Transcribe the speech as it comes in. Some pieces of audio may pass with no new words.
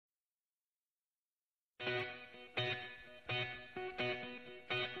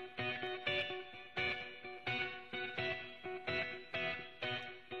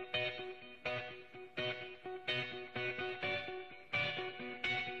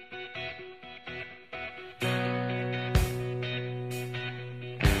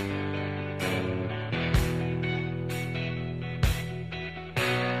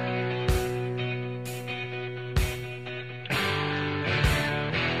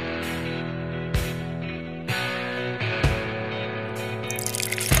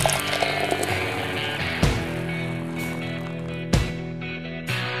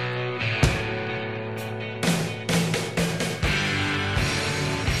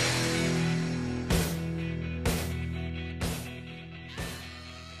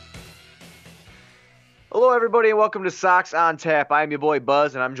Hello, everybody, and welcome to Sox on Tap. I'm your boy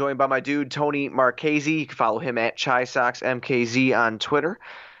Buzz, and I'm joined by my dude Tony Marchese. You can follow him at ChiSoxMKZ on Twitter.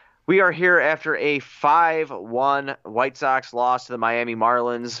 We are here after a 5-1 White Sox loss to the Miami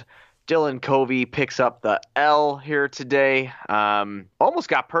Marlins. Dylan Covey picks up the L here today. Almost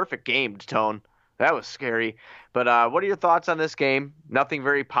got perfect gamed, Tone. That was scary. But what are your thoughts on this game? Nothing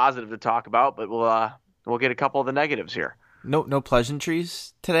very positive to talk about, but we'll get a couple of the negatives here. No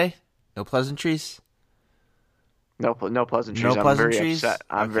pleasantries today. No pleasantries. No pleasantries. No I'm very pleasantries? upset.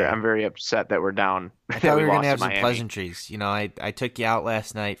 I'm very upset that we're down. I thought we were going to have some pleasantries. You know, I took you out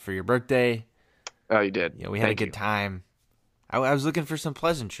last night for your birthday. Oh, you did. You know, we had a good time. I was looking for some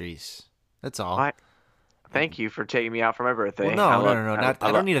pleasantries. That's all. Thank you for taking me out for my birthday. Well, no.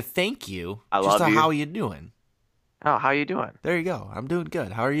 I don't need to thank you. I just love you. How are you doing? Oh, how you doing? There you go. I'm doing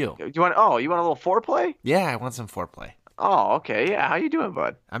good. How are you? You want a little foreplay? Yeah, I want some foreplay. Oh, okay. Yeah, how you doing,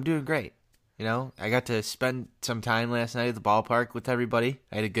 bud? I'm doing great. You know, I got to spend some time last night at the ballpark with everybody.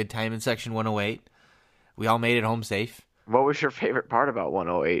 I had a good time in Section 108. We all made it home safe. What was your favorite part about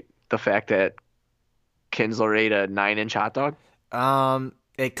 108? The fact that Kinsler ate a 9-inch hot dog?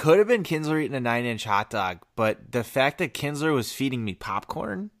 It could have been Kinsler eating a 9-inch hot dog, but the fact that Kinsler was feeding me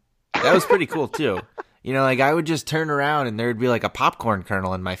popcorn, that was pretty cool too. You know, like I would just turn around and there'd be like a popcorn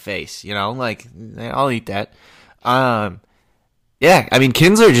kernel in my face, you know, like I'll eat that. Yeah, I mean,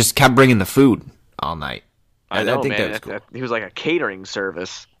 Kinsler just kept bringing the food all night. I know, think man. that was cool. He was like a catering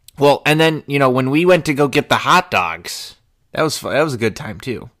service. Well, and then, you know, when we went to go get the hot dogs, that was fun. That was a good time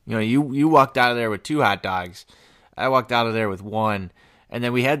too. You know, you walked out of there with 2 hot dogs. I walked out of there with 1. And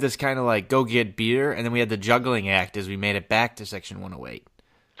then we had this kind of like go get beer, and then we had the juggling act as we made it back to Section 108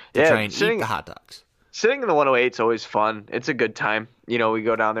 to try and eat the hot dogs. Sitting in the 108 is always fun. It's a good time. You know, we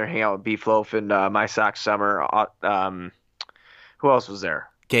go down there, hang out with Beef Loaf and My Sox Summer. Who else was there?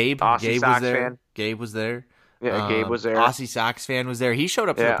 Gabe. Aussie Gabe Sox was there. fan. Gabe was there. Yeah, Gabe was there. Aussie Sox fan was there. He showed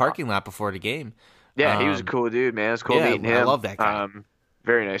up to the parking lot before the game. Yeah, he was a cool dude, man. It was cool meeting him. I love that guy.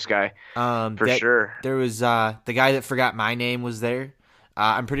 Very nice guy. Sure. There was the guy that forgot my name was there.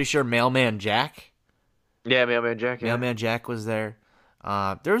 I'm pretty sure Mailman Jack. Yeah, Mailman Jack. Yeah. Mailman Jack was there.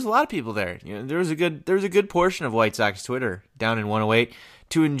 There was a lot of people there. You know, there was a good portion of White Sox Twitter down in 108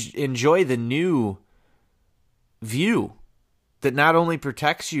 to enjoy the new view that not only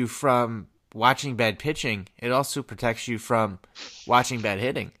protects you from watching bad pitching, it also protects you from watching bad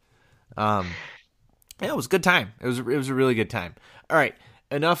hitting. Yeah, it was a good time. It was a really good time. All right,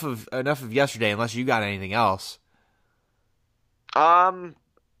 enough of yesterday. Unless you got anything else. No.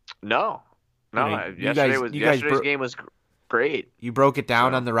 Yesterday's game was great. You broke it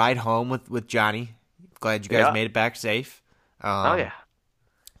down on the ride home with Johnny. Glad you guys made it back safe. Oh yeah.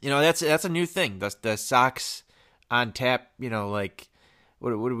 You know, that's a new thing. The Sox on Tap. You know, like what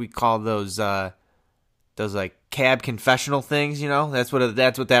do we call those like cab confessional things? You know, that's what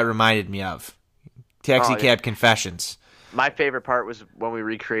that reminded me of. Taxi cab confessions. My favorite part was when we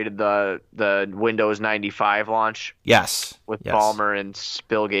recreated the Windows 95 launch. Yes. With Ballmer and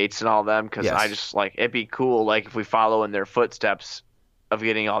Bill Gates and all them, because I just like it'd be cool like if we follow in their footsteps of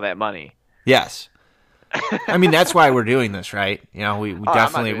getting all that money. Yes. I mean, that's why we're doing this, right? You know, we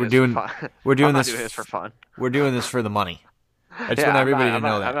definitely we're doing this for fun. We're doing this for the money. I just want everybody to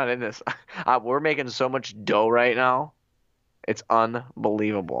know that. I'm not in this. We're making so much dough right now. It's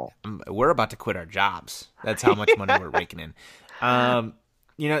unbelievable. We're about to quit our jobs. That's how much money we're raking in.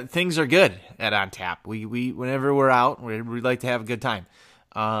 You know, things are good at On Tap. We whenever we're out, we like to have a good time.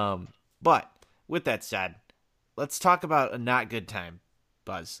 But with that said, let's talk about a not good time,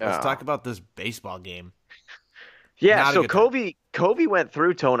 Buzz. Let's talk about this baseball game. Yeah, so Covey went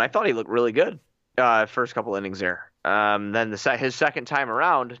through, Tone. I thought he looked really good first couple innings there. Then his second time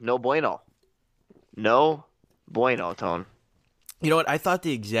around, no bueno. No bueno, Tone. You know what? I thought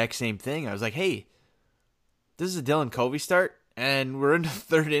the exact same thing. I was like, hey, this is a Dylan Covey start, and we're in the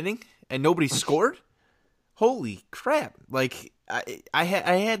 3rd inning, and nobody scored? holy crap! Like I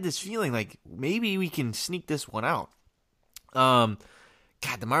had this feeling like maybe we can sneak this one out. God,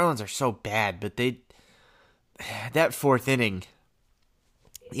 the Marlins are so bad, but that fourth inning,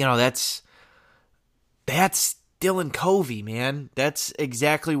 that's Dylan Covey, man. That's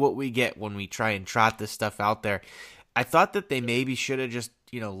exactly what we get when we try and trot this stuff out there. I thought that they maybe should have just,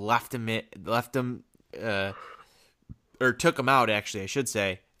 left him, or took him out, actually, I should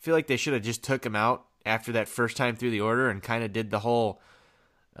say. I feel like they should have just took him out after that first time through the order and kind of did the whole,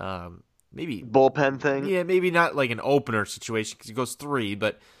 maybe bullpen thing. Yeah, maybe not like an opener situation because he goes 3,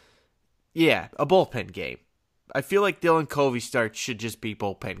 but yeah, a bullpen game. I feel like Dylan Covey starts should just be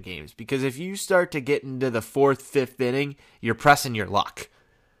bullpen games because if you start to get into the 4th, 5th inning, you're pressing your luck.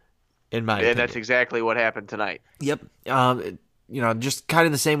 In my opinion. That's exactly what happened tonight. Yep. Just kind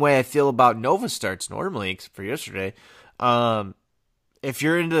of the same way I feel about Nova starts normally, except for yesterday. If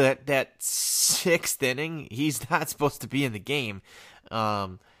you're into that 6th inning, he's not supposed to be in the game.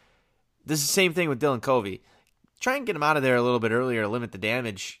 This is the same thing with Dylan Covey. Try and get him out of there a little bit earlier, limit the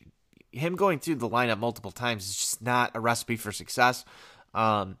damage. Him going through the lineup multiple times is just not a recipe for success.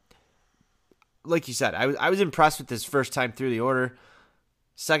 Like you said, I was impressed with his first time through the order.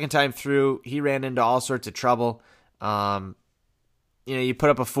 Second time through, he ran into all sorts of trouble. You put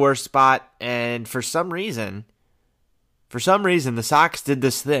up a 4 spot, and for some reason, the Sox did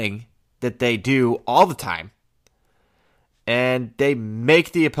this thing that they do all the time, and they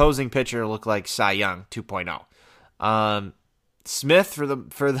make the opposing pitcher look like Cy Young 2.0. Smith for the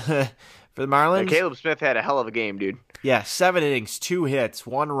Marlins. And Caleb Smith had a hell of a game, dude. Yeah, 7 innings, 2 hits,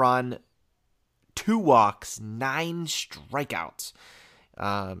 1 run, 2 walks, 9 strikeouts.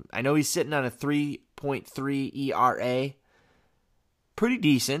 I know he's sitting on a 3.3 ERA. Pretty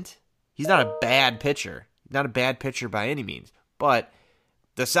decent. He's not a bad pitcher. Not a bad pitcher by any means. But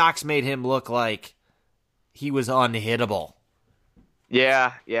the Sox made him look like he was unhittable.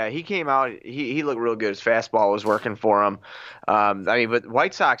 Yeah, he came out. He looked real good. His fastball was working for him. But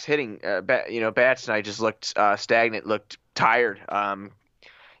White Sox hitting, bats tonight just looked stagnant, looked tired.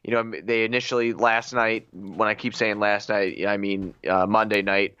 They initially last night. When I keep saying last night, I mean Monday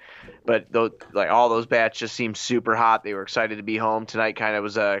night. But all those bats just seemed super hot. They were excited to be home tonight. Kind of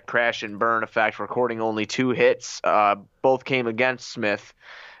was a crash and burn effect, recording only 2 hits. Both came against Smith.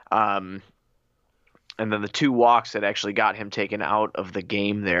 And then the 2 walks that actually got him taken out of the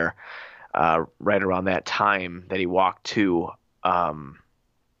game there, right around that time that he walked 2.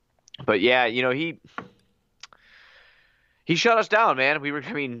 But yeah, he shut us down,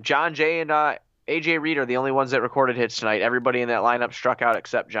 man. John Jay and AJ Reed are the only ones that recorded hits tonight. Everybody in that lineup struck out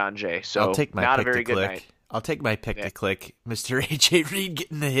except John Jay. So I'll take my not pick a very to good click. night. I'll take my pick to click. Mr. AJ Reed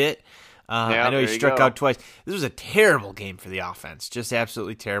getting the hit. Yeah, I know he struck go. out twice. This was a terrible game for the offense. Just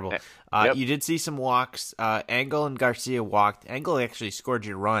absolutely terrible. Yep. You did see some walks. Engel and Garcia walked. Engel actually scored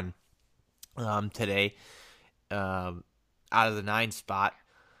your run today out of the 9 spot.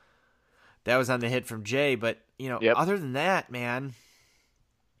 That was on the hit from Jay. But, other than that, man,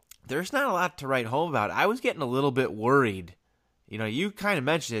 there's not a lot to write home about. I was getting a little bit worried. You kind of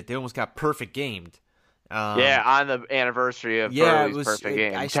mentioned it. They almost got perfect gamed. On the anniversary of Burley's perfect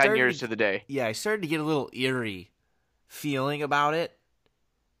game. 10 years to the day. Yeah, I started to get a little eerie feeling about it.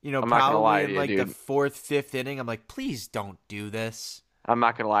 I'm not gonna lie probably to in you, the dude. 4th, 5th inning. I'm like, please don't do this. I'm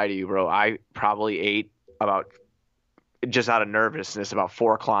not going to lie to you, bro. I probably ate just out of nervousness, about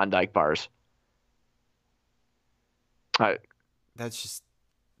 4 Klondike bars. That's just,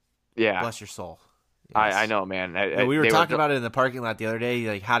 Yeah. bless your soul. I know, man. We were talking about it in the parking lot the other day,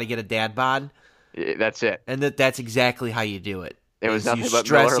 like how to get a dad bod. That's it. And that's exactly how you do it. It was is nothing but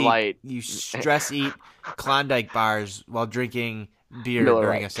Miller Lite. You stress eat Klondike bars while drinking beer Miller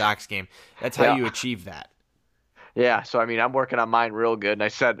during Lite. a Sox game. That's how you achieve that. Yeah, so I'm working on mine real good, and I'm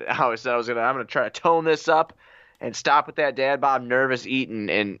gonna try to tone this up and stop with that dad bod nervous eating,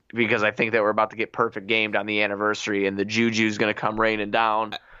 and because I think that we're about to get perfect gamed on the anniversary, and the juju's gonna come raining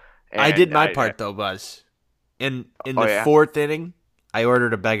down. I did my part though, Buzz. In the 4th inning, I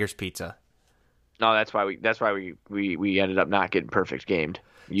ordered a beggar's pizza. No, that's why we ended up not getting perfect gamed.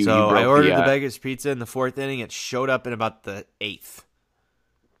 I ordered the beggar's pizza in the 4th inning. It showed up in about the 8th.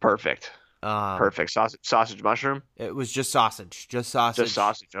 Perfect. Perfect. Sausage mushroom? It was just sausage. Just sausage. Just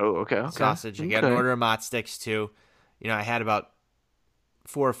sausage. Oh, okay. Sausage. I got an order of mott sticks too. I had about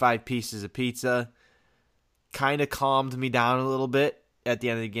 4 or 5 pieces of pizza. Kind of calmed me down a little bit at the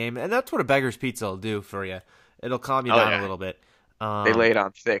end of the game. And that's what a beggar's pizza will do for you. It'll calm you down a little bit. They lay it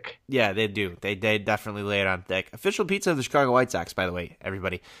on thick. Yeah, they do. They definitely lay it on thick. Official pizza of the Chicago White Sox, by the way,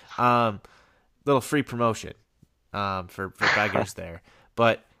 everybody. Little free promotion for beggars there.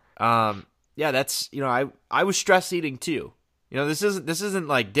 But yeah, that's, I was stress eating too. This isn't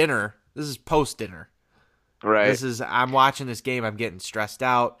like dinner. This is post dinner. Right. I'm watching this game. I'm getting stressed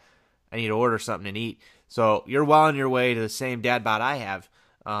out. I need to order something to eat. So you're well on your way to the same dad bod I have,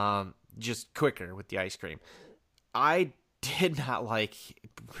 just quicker with the ice cream. I did not like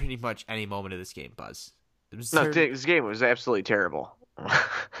pretty much any moment of this game, Buzz. This game was absolutely terrible.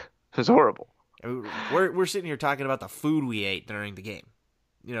 It was horrible. We're sitting here talking about the food we ate during the game.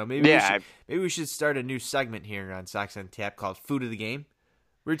 Maybe we should start a new segment here on Sox on Tap called Food of the Game.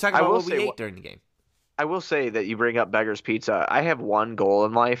 We were talking about what we ate during the game. I will say that you bring up Beggar's Pizza. I have one goal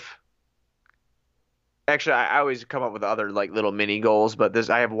in life. Actually, I always come up with other like little mini goals, but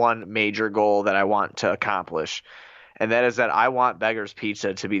I have one major goal that I want to accomplish, and that is that I want Beggar's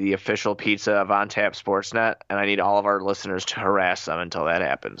Pizza to be the official pizza of On Tap Sportsnet, and I need all of our listeners to harass them until that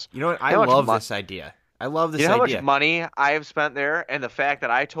happens. You know what? I love this idea. I love this idea. You know how much money I have spent there, and the fact that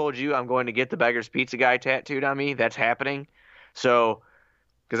I told you I'm going to get the Beggar's Pizza guy tattooed on me, that's happening. So,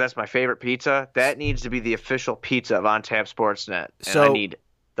 because that's my favorite pizza, that needs to be the official pizza of On Tap Sportsnet. And so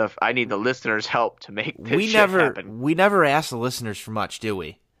I need the listeners' help to make this shit happen. We never ask the listeners for much, do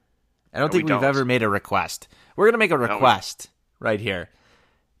we? I don't think we've ever made a request. We're going to make a request right here.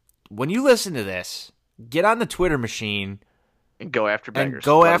 When you listen to this, get on the Twitter machine and go after Beggars.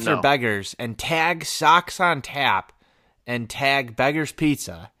 Beggars and tag Sox on Tap and tag Beggars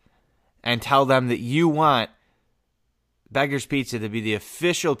Pizza and tell them that you want Beggars Pizza to be the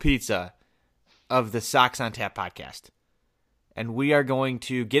official pizza of the Sox on Tap podcast. And we are going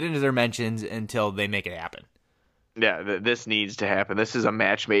to get into their mentions until they make it happen. Yeah, this needs to happen. This is a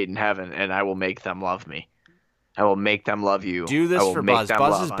match made in heaven, and I will make them love me. I will make them love you. Do this for Buzz.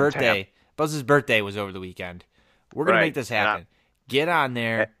 Buzz's birthday. Buzz's birthday was over the weekend. We're gonna make this happen. Get on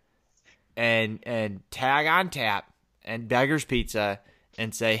there and tag On Tap and Beggars Pizza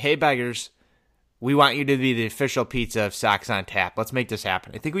and say, "Hey Beggars, we want you to be the official pizza of Sox on Tap. Let's make this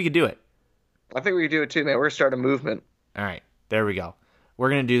happen." I think we could do it. I think we could do it too, man. We're gonna start a movement. All right, there we go. We're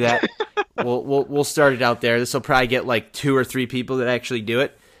gonna do that. We'll start it out there. This will probably get like 2 or 3 people that actually do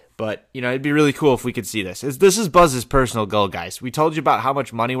it. But, it'd be really cool if we could see this. This is Buzz's personal goal, guys. We told you about how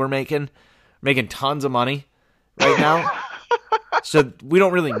much money we're making. We're making tons of money right now. So we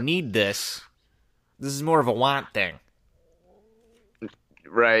don't really need this. This is more of a want thing.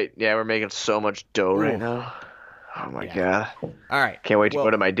 Right. Yeah, we're making so much dough right now. Oh, my God. All right. Can't wait to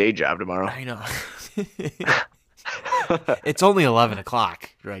go to my day job tomorrow. I know. It's only 11 o'clock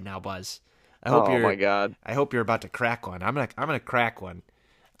right now, Buzz. My God. I hope you're about to crack one. I'm gonna crack one.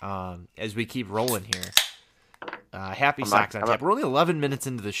 As we keep rolling here. Happy Sox on Tap. We're only 11 minutes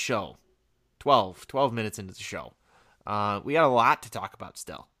into the show. 12 minutes into the show. We got a lot to talk about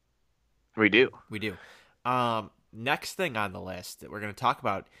still. We do. Next thing on the list that we're going to talk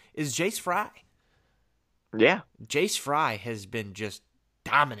about is Jace Fry. Yeah. Jace Fry has been just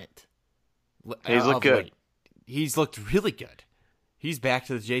dominant. He's looked good. Late. He's looked really good. He's back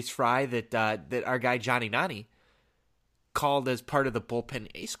to the Jace Fry that our guy Johnny Nani called as part of the bullpen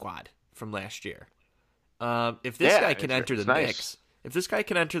A squad from last year. If this guy can enter the mix, if this guy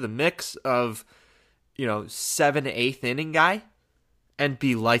can enter the mix of, 7th, 8th inning guy and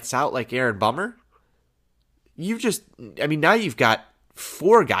be lights out like Aaron Bummer, now you've got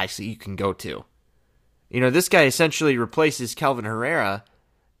 4 guys that you can go to. This guy essentially replaces Kelvin Herrera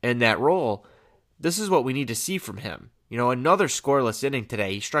in that role. This is what we need to see from him. Another scoreless inning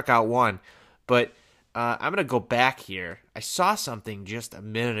today. He struck out 1, but I'm going to go back here. I saw something just a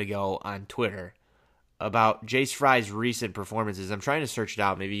minute ago on Twitter about Jace Fry's recent performances. I'm trying to search it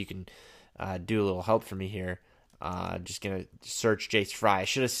out. Maybe you can do a little help for me here. Just going to search Jace Fry. I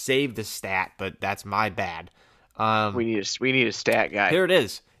should have saved the stat, but that's my bad. We need a stat guy. Here it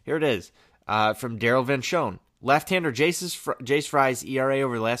is. From Daryl Van Schoen. Left-hander Jace Fry's ERA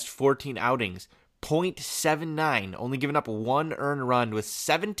over the last 14 outings, .79, only giving up 1 earned run with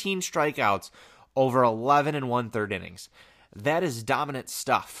 17 strikeouts over 11 1/3 innings. That is dominant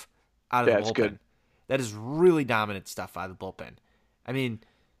stuff out of the bullpen. That's good. That is really dominant stuff out of the bullpen. I mean,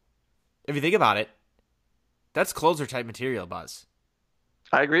 if you think about it, that's closer-type material, Buzz.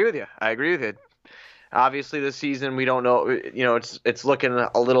 I agree with you. Obviously, this season, we don't know. It's looking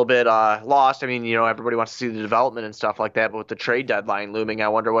a little bit lost. I mean, everybody wants to see the development and stuff like that. But with the trade deadline looming, I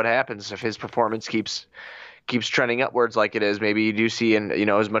wonder what happens if his performance keeps trending upwards like it is. Maybe you do see, and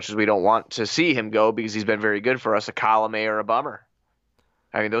as much as we don't want to see him go because he's been very good for us, a column A or a Bummer.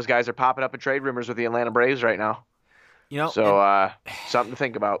 I mean, those guys are popping up in trade rumors with the Atlanta Braves right now. Something to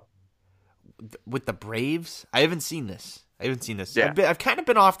think about. With the Braves, I haven't seen this. Yeah. I've kind of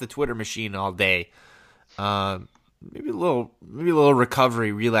been off the Twitter machine all day. Maybe a little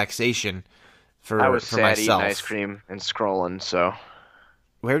recovery, relaxation. I was for sad eating myself. ice cream and scrolling, so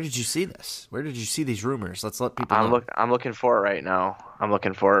Where did you see this? Where did you see these rumors? Let's let people know. I'm looking for it right now. I'm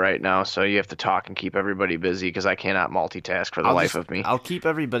looking for it right now. So you have to talk and keep everybody busy because I cannot multitask for the life of me. I'll keep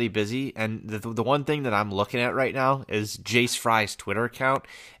everybody busy, and the one thing that I'm looking at right now is Jace Fry's Twitter account,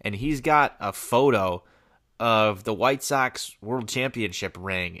 and he's got a photo of the White Sox World Championship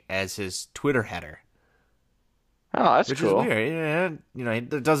ring as his Twitter header. Oh, that's Which cool. is weird. Yeah, you know,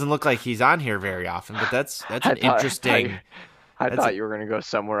 it doesn't look like he's on here very often, but that's I an thought- interesting. I That's thought you were gonna go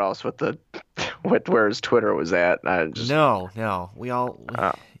somewhere else with the with where his Twitter was at. I just No, we all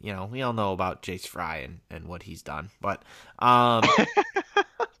Oh. we all know about Jace Fry and what he's done, but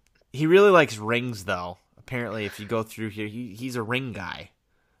he really likes rings though. Apparently, if you go through here, he's a ring guy.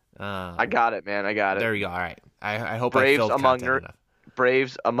 I got it, man. I got it. There you go. All right. I hope I Braves filled among content enough.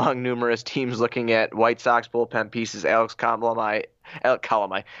 Braves among numerous teams looking at White Sox bullpen pieces. Alex Colomé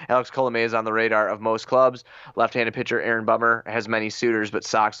is on the radar of most clubs. Left-handed pitcher Aaron Bummer has many suitors, but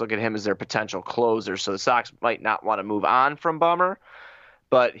Sox look at him as their potential closer. So the Sox might not want to move on from Bummer,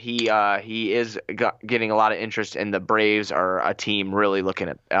 but he is getting a lot of interest, and the Braves are a team really looking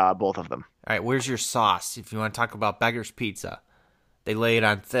at both of them. All right. Where's your sauce? If you want to talk about Beggar's Pizza, they lay it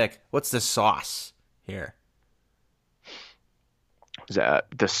on thick. What's the sauce here? Does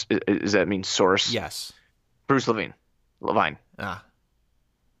that mean source? Yes. Bruce Levine.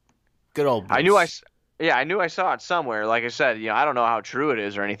 Good old Bruce. I knew I saw it somewhere. Like I said, I don't know how true it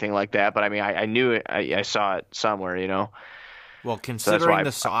is or anything like that, but I mean, I knew it. I saw it somewhere, Well, So that's considering why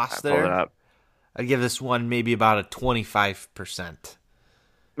the sauce I pulled it there, up. I'd give this one maybe about a 25%.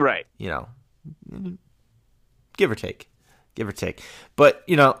 Right. Give or take. But,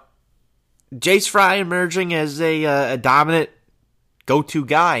 Jace Fry emerging as a dominant go-to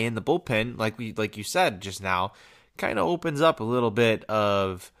guy in the bullpen, like you said just now, kind of opens up a little bit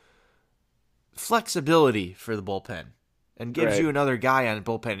of flexibility for the bullpen and gives Right. you another guy on the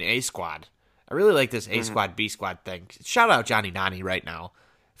bullpen A squad. I really like this A squad, B squad thing. Shout out Johnny Nani right now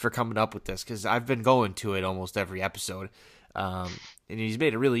for coming up with this because I've been going to it almost every episode, and he's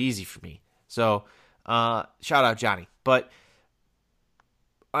made it really easy for me. So shout out Johnny. But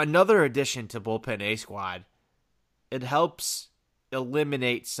another addition to bullpen A squad, it helps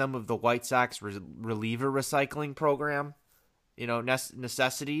eliminate some of the White Sox reliever recycling program,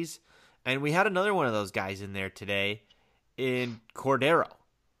 necessities. And we had another one of those guys in there today in Cordero.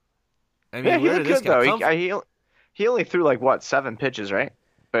 I mean, Yeah, he where looked did this good guy though. come from? He only threw 7 pitches, right?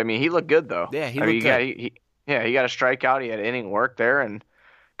 But I mean, he looked good though. Yeah, he I mean, looked good. he got a strikeout. He had inning work there and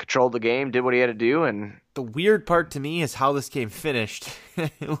controlled the game, did what he had to do, and The weird part to me is how this game finished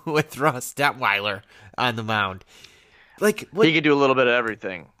with Ross Detweiler on the mound. Like, what, he could do a little bit of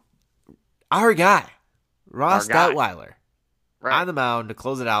everything. our guy, Ross Our guy. Detweiler, Right. on the mound to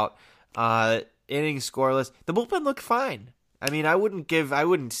close it out. Inning scoreless. The bullpen looked fine. I mean, I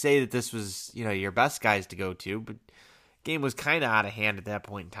wouldn't say that this was, your best guys to go to, but game was kind of out of hand at that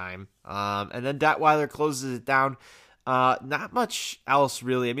point in time. And then Detweiler closes it down. Not much else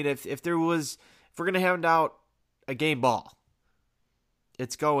really. I mean, if we're going to hand out a game ball,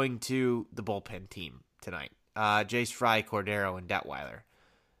 it's going to the bullpen team tonight. Jace Fry, Cordero, and Detweiler.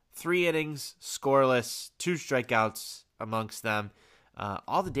 3 innings, scoreless, 2 strikeouts amongst them.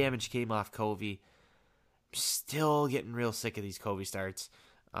 All the damage came off Covey. Still getting real sick of these Covey starts.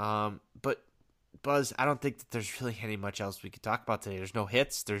 But Buzz, I don't think that there's really any much else we could talk about today. There's no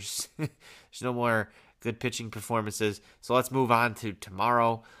hits. There's no more good pitching performances. So let's move on to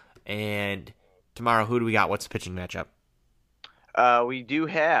tomorrow. And tomorrow, who do we got? What's the pitching matchup? We do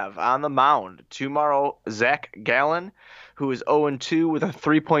have on the mound tomorrow Zach Gallen, who is 0-2 with a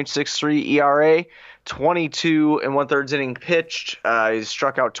 3.63 ERA, 22 and 1/3 inning pitched. He's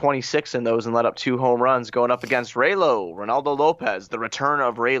struck out 26 in those and let up 2 home runs, going up against Ronaldo Lopez, the return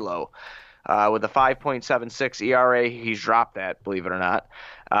of Raylo. With a 5.76 ERA, he's dropped that, believe it or not.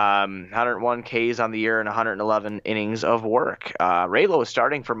 101 Ks on the year and 111 innings of work. Raylo is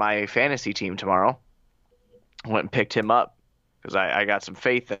starting for my fantasy team tomorrow. Went and picked him up because I got some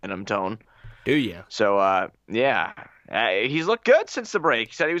faith in him, Tone. Do you? So, yeah. He's looked good since the break.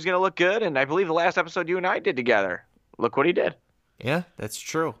 He said he was going to look good, and I believe the last episode you and I did together. Look what he did. Yeah, that's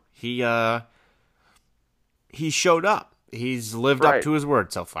true. He showed up. He's lived up Right. to his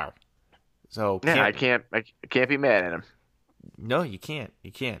word so far. So Yeah, I can't be mad at him. No, you can't.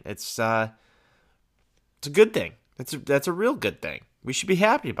 It's a good thing. That's a real good thing. We should be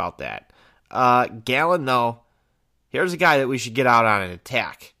happy about that. Gallen, though, here's a guy that we should get out on an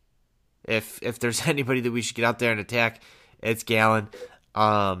attack. If there's anybody that we should get out there and attack, it's Gallen.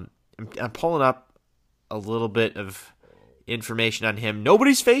 I'm pulling up a little bit of information on him.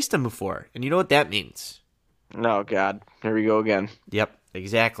 Nobody's faced him before, and you know what that means. No, God. Here we go again. Yep,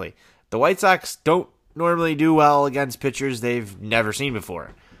 exactly. The White Sox don't normally do well against pitchers they've never seen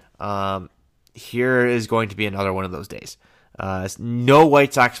before. Here is going to be another one of those days. No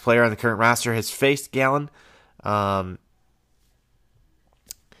White Sox player on the current roster has faced Gallen.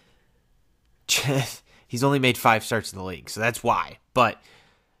 He's only made 5 starts in the league, so that's why. But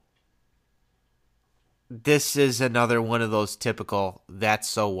this is another one of those typical "that's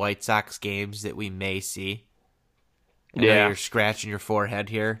so White Sox" games that we may see. I know you're scratching your forehead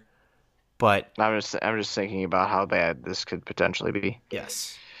here, but I'm just thinking about how bad this could potentially be.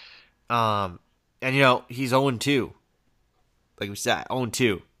 Yes. And he's 0-2. Like we said,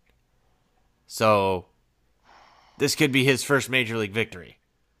 0-2. So this could be his first major league victory.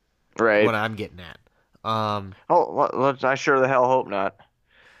 Right. What I'm getting at. I sure the hell hope not.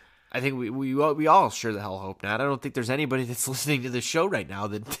 I think we all sure the hell hope not. I don't think there's anybody that's listening to this show right now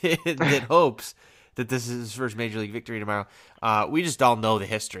that that hopes that this is his first major league victory tomorrow. We just all know the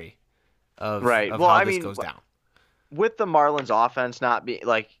history of how this goes down. With the Marlins offense not being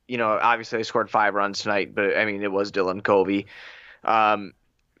obviously they scored 5 runs tonight, but I mean it was Dylan Covey.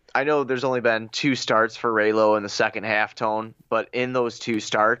 I know there's only been 2 starts for Raylo in the second half, Tone, but in those 2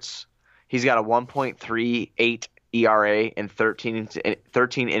 starts, he's got a 1.38 ERA in 13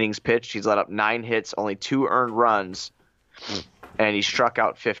 innings pitched. He's let up 9 hits, only 2 earned runs, and he struck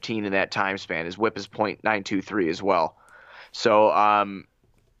out 15 in that time span. His whip is .923 as well. So I'm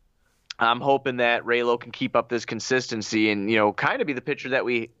hoping that Raylo can keep up this consistency and kind of be the pitcher that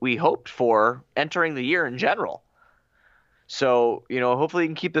we hoped for entering the year in general. So, hopefully he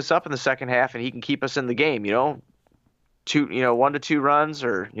can keep this up in the second half and he can keep us in the game, 1 to 2 runs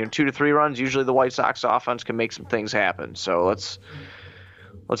or 2 to 3 runs. Usually the White Sox offense can make some things happen. So let's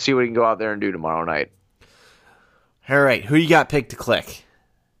see what he can go out there and do tomorrow night. All right, who you got picked to click?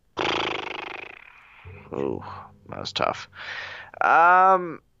 Oh, that was tough.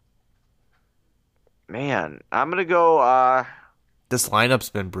 Man, I'm gonna go. This lineup's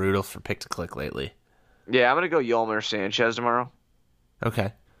been brutal for pick to click lately. Yeah, I'm going to go Yolmer Sanchez tomorrow.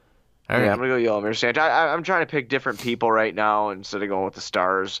 Okay. All right. I'm going to go Yolmer Sanchez. I'm trying to pick different people right now instead of going with the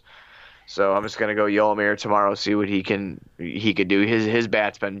stars. So I'm just going to go Yolmer tomorrow, see what he could do. His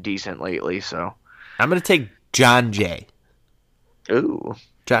bat's been decent lately. So I'm going to take John Jay. Ooh.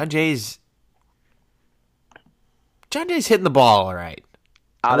 John Jay's hitting the ball all right.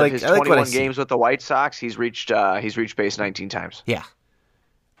 Out of his 21 games with the White Sox, he's reached base 19 times. Yeah.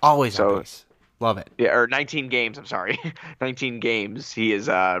 Always on base. Love it. Yeah, or 19 games. I'm sorry, 19 games. He is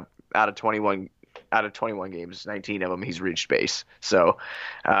out of 21 games, 19 of them he's reached base. So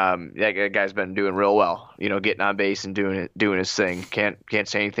that guy's been doing real well. Getting on base and doing his thing. Can't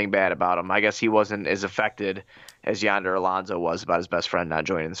say anything bad about him. I guess he wasn't as affected as Yonder Alonso was about his best friend not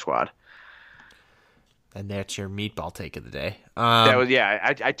joining the squad. And that's your meatball take of the day. That was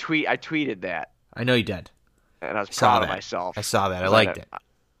I tweeted that. I know you did. And I was proud of myself. I saw that. I liked it.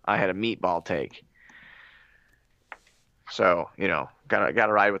 I had a meatball take. So,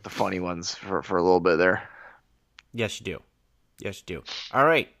 gotta ride with the funny ones for a little bit there. Yes, you do. All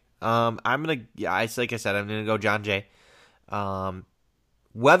right. Like I said, I'm gonna go John Jay.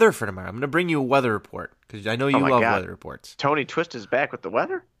 Weather for tomorrow. I'm gonna bring you a weather report because I know you love weather reports. Tony Twist is back with the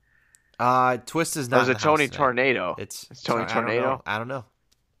weather? Twist is not. Or is it Tony Tornado? It's Tony Tornado? I don't know.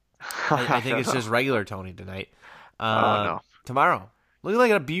 I think it's just regular Tony tonight. No. Tomorrow. Looking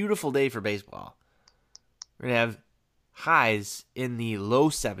like a beautiful day for baseball. We're going to have highs in the low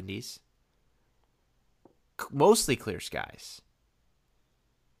 70s. Mostly clear skies.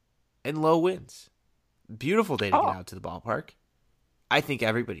 And low winds. Beautiful day to get out to the ballpark. I think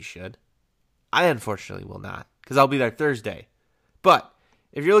everybody should. I unfortunately will not, because I'll be there Thursday. But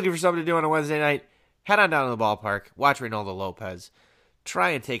if you're looking for something to do on a Wednesday night, head on down to the ballpark, watch Reynaldo Lopez, try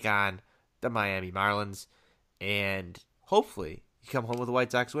and take on the Miami Marlins, and hopefully you come home with a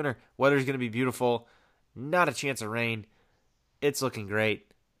White Sox winner. Weather's going to be beautiful. Not a chance of rain. It's looking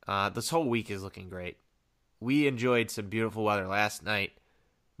great. This whole week is looking great. We enjoyed some beautiful weather last night,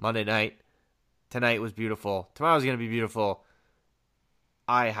 Monday night. Tonight was beautiful. Tomorrow's going to be beautiful.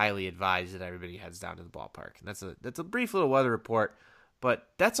 I highly advise that everybody heads down to the ballpark. And that's a brief little weather report. But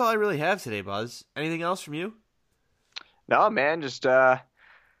that's all I really have today, Buzz. Anything else from you? No, man. Just go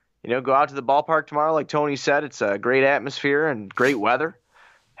out to the ballpark tomorrow. Like Tony said, it's a great atmosphere and great weather.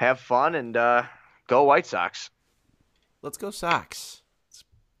 Have fun and go White Sox. Let's go Sox. Let's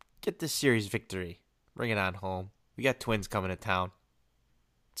get this series victory. Bring it on home. We got Twins coming to town.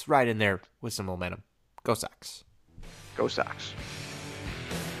 It's right in there with some momentum. Go Sox. Go Sox.